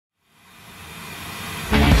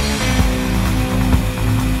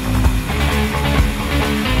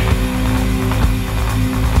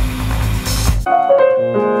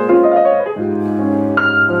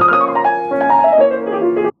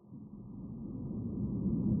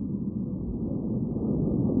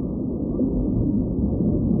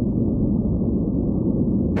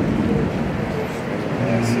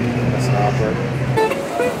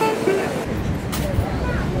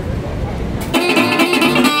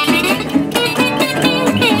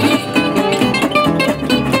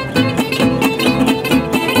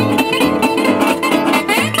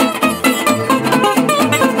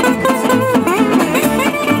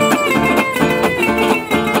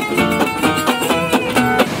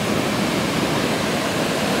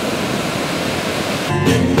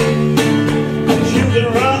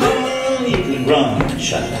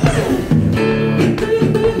shut.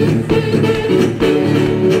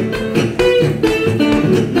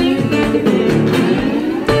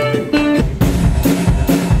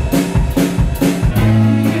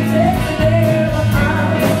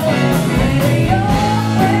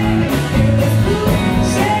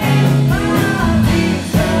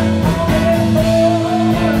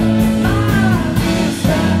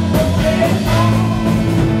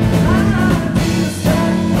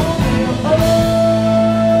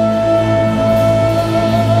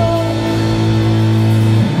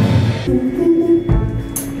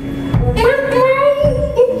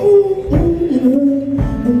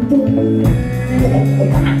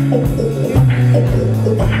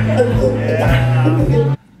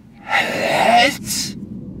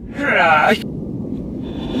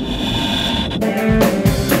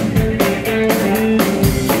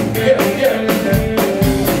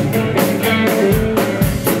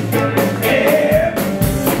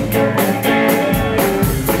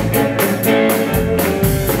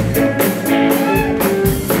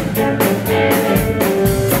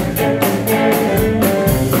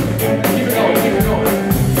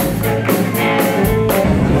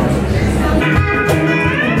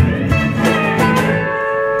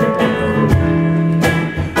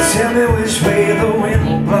 Tell me which way the wind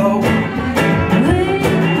will blow.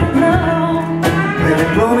 Will it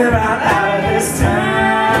blow me right out of this town?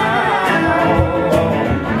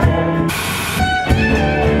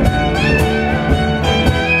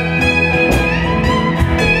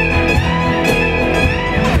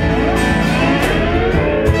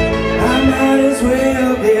 I might as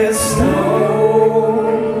well get stoned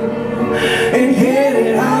and get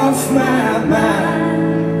it off my mind.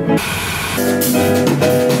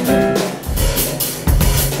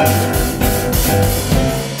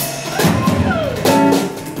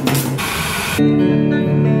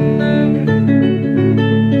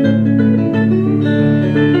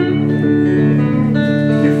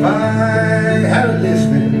 If I had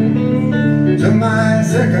listened to my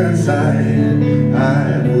second side,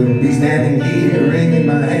 I wouldn't be standing here wringing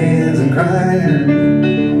my hands and crying.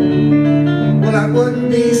 Well, I wouldn't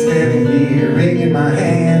be standing here wringing my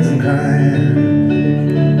hands and crying.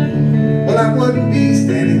 Well, I wouldn't be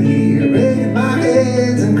standing here wringing my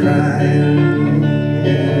hands and crying.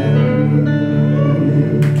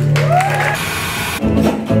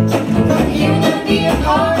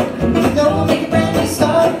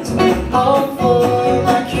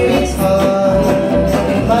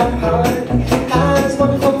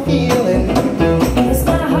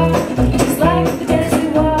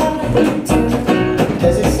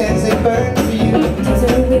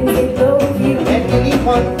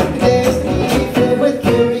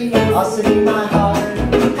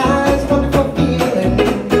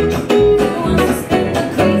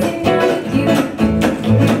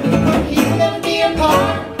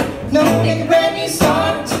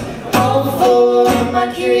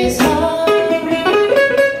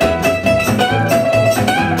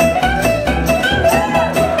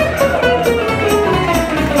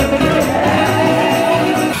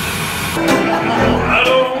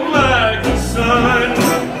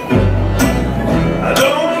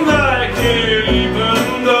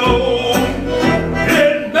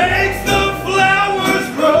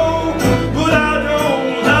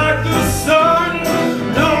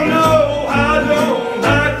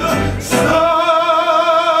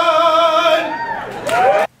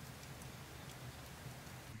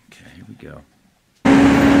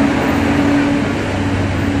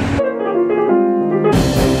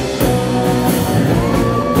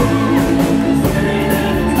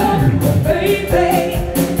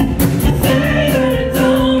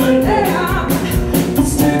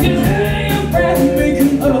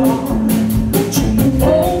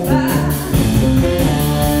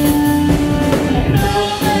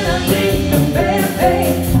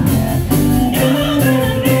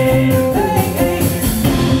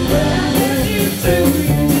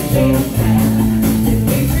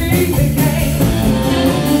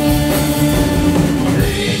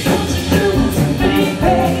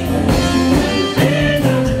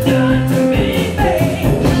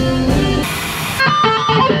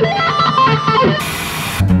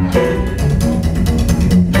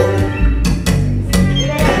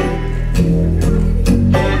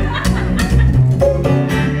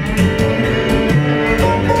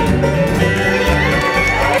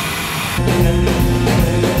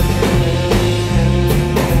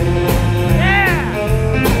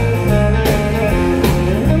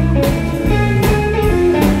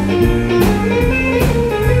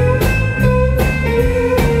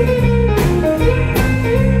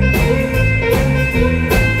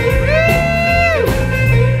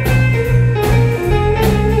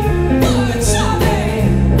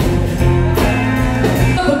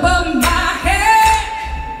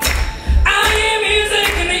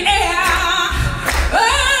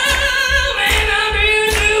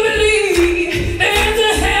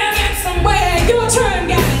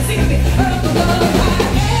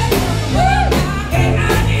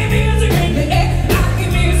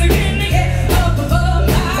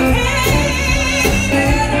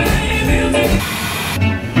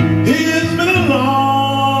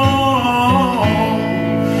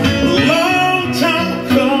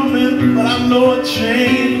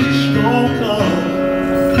 change is gonna come.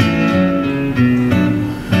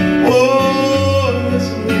 Oh,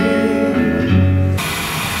 listen to me.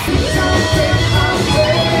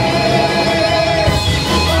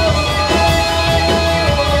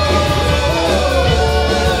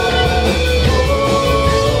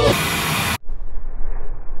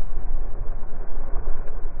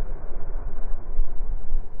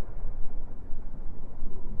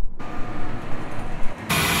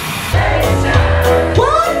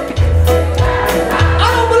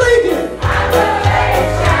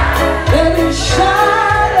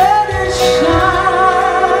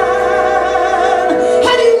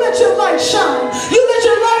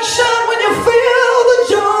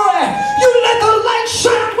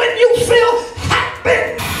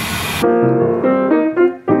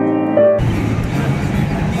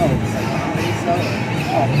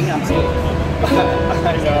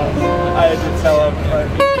 I know. I had to tell him, but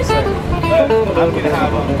he's like, I'm gonna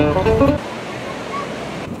have him.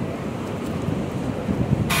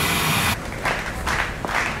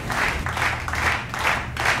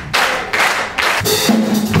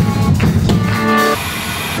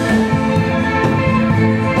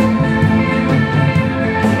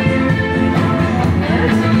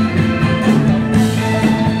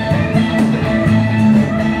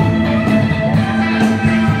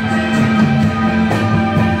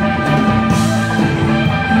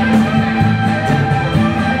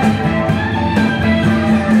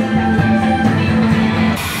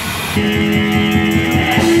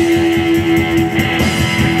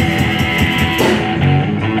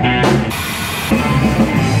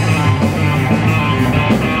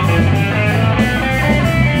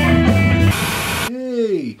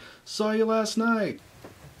 Hey, saw you last night.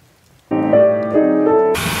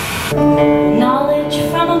 Knowledge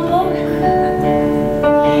from a book